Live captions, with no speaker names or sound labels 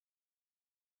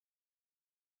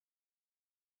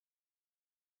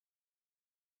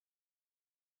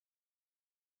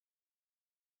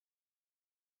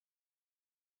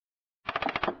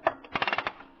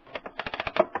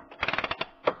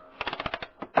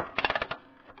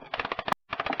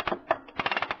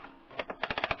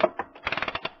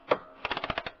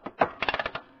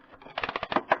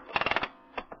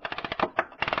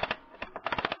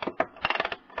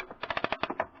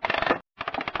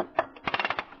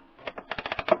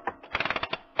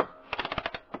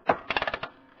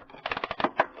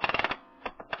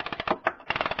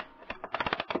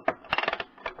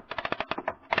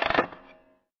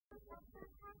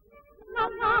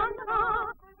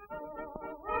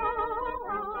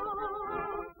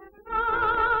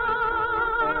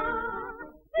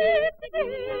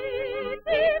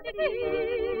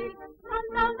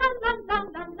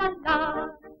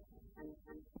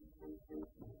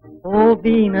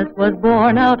Venus was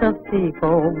born out of sea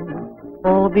foam.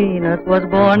 Oh, Venus was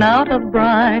born out of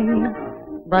brine.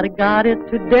 But a goddess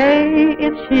today,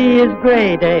 if she is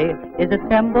gray day, is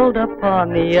assembled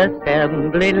upon the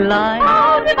assembly line.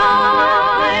 Oh,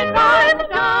 divine, rise and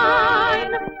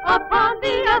shine upon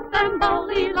the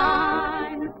assembly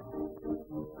line.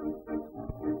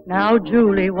 Now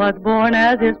Julie was born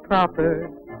as is proper.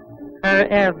 Her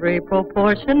every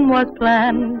proportion was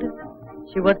planned.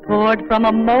 She was poured from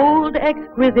a mold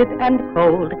exquisite and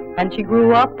cold, and she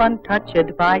grew up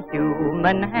untouched by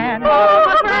human hand.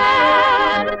 Oh, a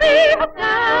grand we have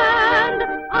stand,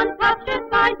 untouched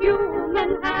by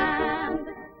human hand.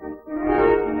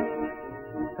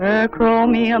 Her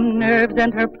chromium nerves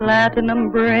and her platinum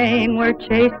brain were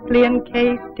chastely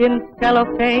encased in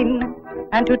cellophane,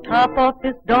 and to top off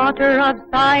this daughter of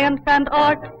science and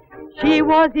art, she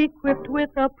was equipped with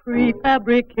a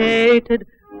prefabricated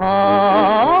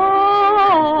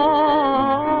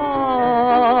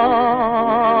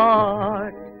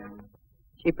heart.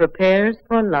 She prepares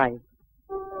for life.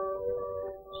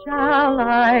 Shall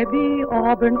I be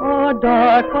auburn or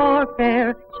dark or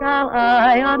fair? Shall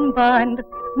I unbind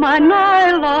my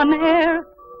nylon hair?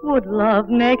 Would love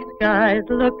make skies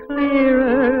look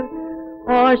clearer?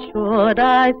 Or should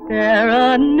I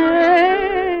serenade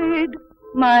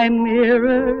my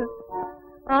mirror?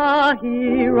 A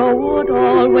hero would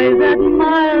always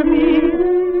admire me.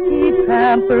 He'd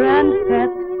pamper and pet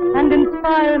and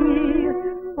inspire me.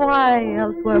 Why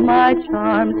else were my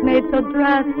charms made so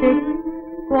drastic?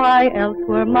 Why else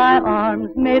were my arms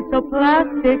made so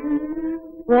plastic?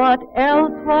 What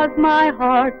else was my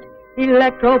heart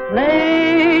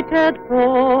electroplated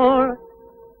for?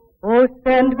 Oh,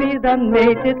 send me the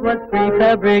mate, it was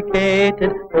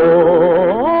prefabricated.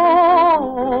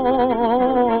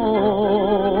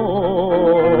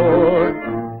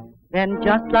 Then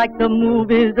just like the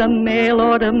movies, a mail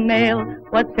order mail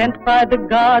was sent by the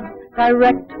gods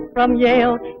direct from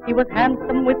Yale. He was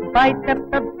handsome with biceps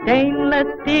of stainless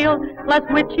steel, plus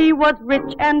which he was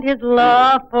rich and his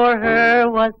love for her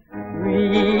was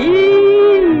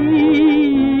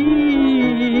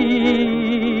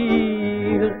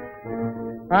real.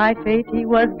 By fate he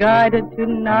was guided to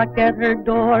knock at her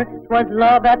door. 'Twas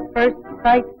love at first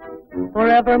sight,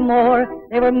 forevermore.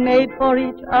 They were made for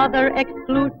each other,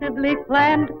 exclusively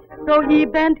planned. So he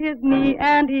bent his knee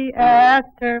and he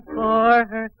asked her for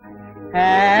her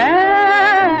hand.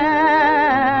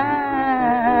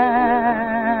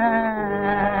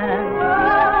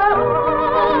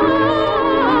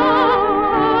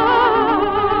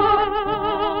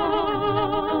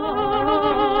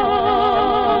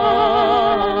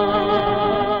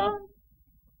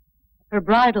 Her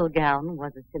bridal gown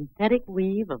was a synthetic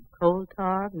weave of coal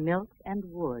tar, milk, and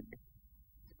wood,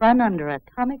 spun under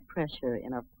atomic pressure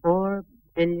in a $4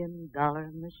 billion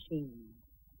machine.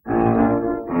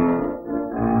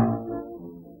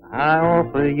 I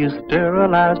offer you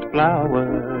sterilized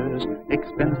flowers,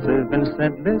 expensive and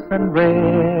scentless and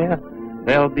rare.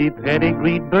 There'll be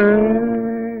pedigreed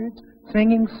birds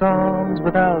singing songs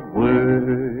without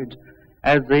words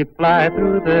as they fly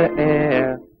through the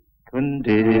air.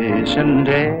 Conditioned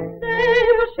air. They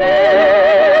will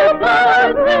share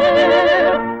flowers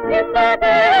there in that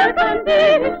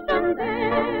air-conditioned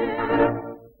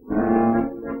air.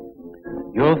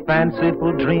 Your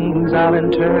fanciful dreams I'll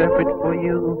interpret for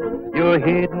you. Your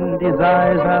hidden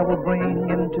desires I will bring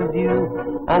into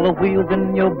view. All the wheels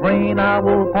in your brain I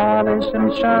will polish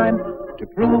and shine to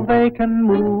prove they can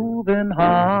move in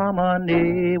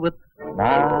harmony with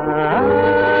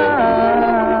mine.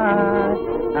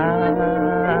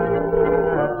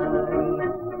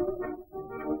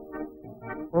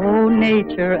 Oh,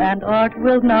 nature and art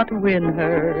will not win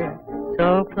her,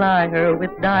 so ply her with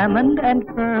diamond and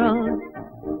pearl.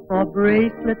 For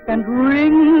bracelets and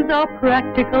rings are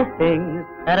practical things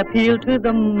that appeal to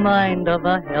the mind of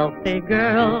a healthy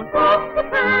girl. What's the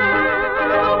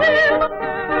pearl will a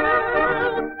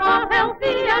pearl, a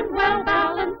healthy and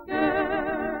well-balanced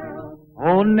girl.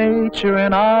 Oh, nature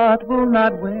and art will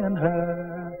not win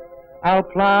her. I'll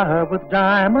ply her with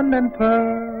diamond and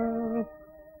pearl.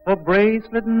 For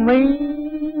bracelet and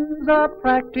rings are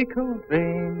practical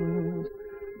things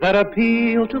that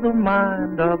appeal to the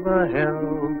mind of a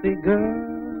healthy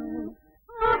girl.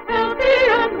 A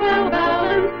healthy and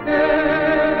well-balanced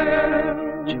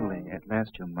girl. Julie, at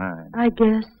last you're mine. I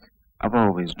guess I've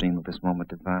always dreamed of this moment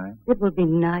divine. it will be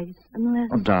nice unless...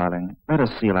 Oh, darling, let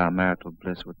us seal our marital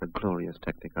bliss with a glorious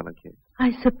Technicolor kiss.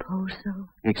 I suppose so.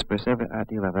 You express every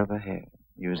ideal I've ever had.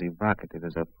 You're as evocative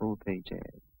as a full-page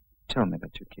ad. Tell me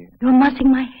that you care. You're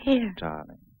mussing my hair.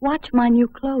 Darling, Watch my new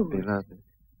clothes. beloved,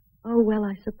 Oh, well,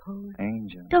 I suppose.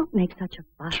 Angel. Don't make such a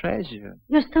fuss. Treasure.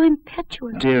 You're so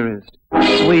impetuous. Dearest.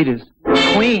 Sweetest.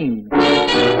 Queen.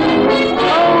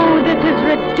 Oh, this is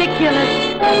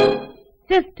ridiculous.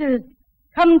 Sisters,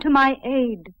 come to my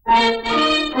aid.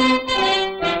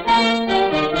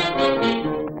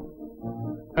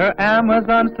 Her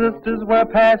Amazon sisters were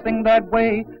passing that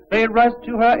way. They rushed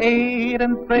to her aid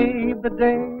and saved the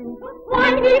day.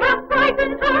 Why he hath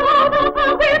frightened her out of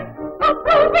her wits,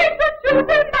 approving to shoot him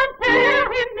and tear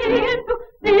him into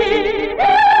pieces.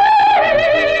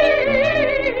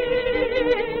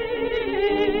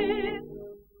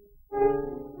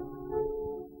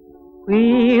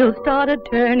 Wheels started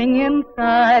turning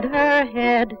inside her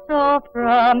head, so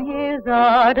from his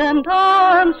ardent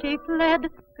arms she fled.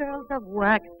 Girls of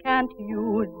wax can't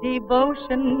use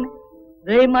devotion.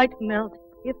 They might melt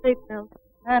if they felt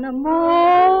an emotion.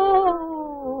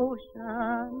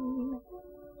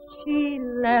 She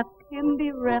left him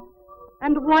bereft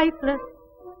and wifeless,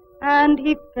 and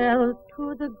he fell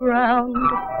to the ground,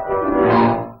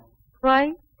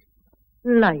 quite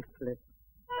lifeless.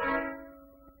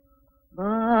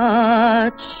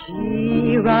 But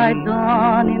she rides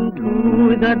on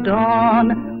into the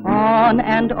dawn, on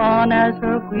and on as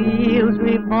her wheels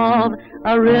revolve,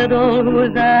 a riddle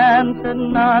whose answer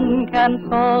none can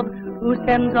solve, who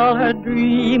sends all her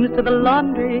dreams to the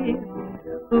laundry,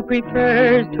 who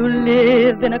prefers to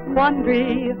live in a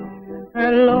quandary.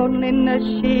 Her loneliness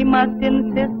she must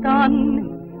insist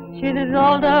on, she's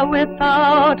Isolde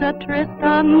without a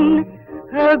Tristan.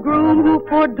 Her groom who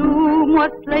for doom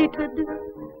was slated,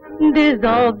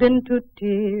 dissolved into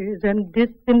tears and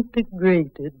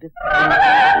disintegrated.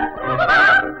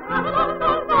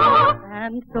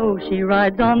 And so she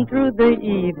rides on through the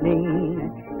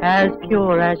evening, as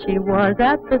pure as she was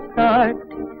at the start.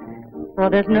 For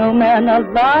there's no man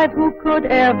alive who could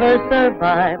ever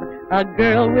survive a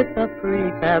girl with a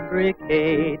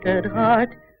pre-fabricated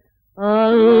heart.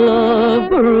 A love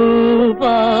proof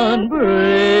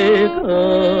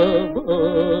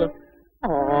unbreakable,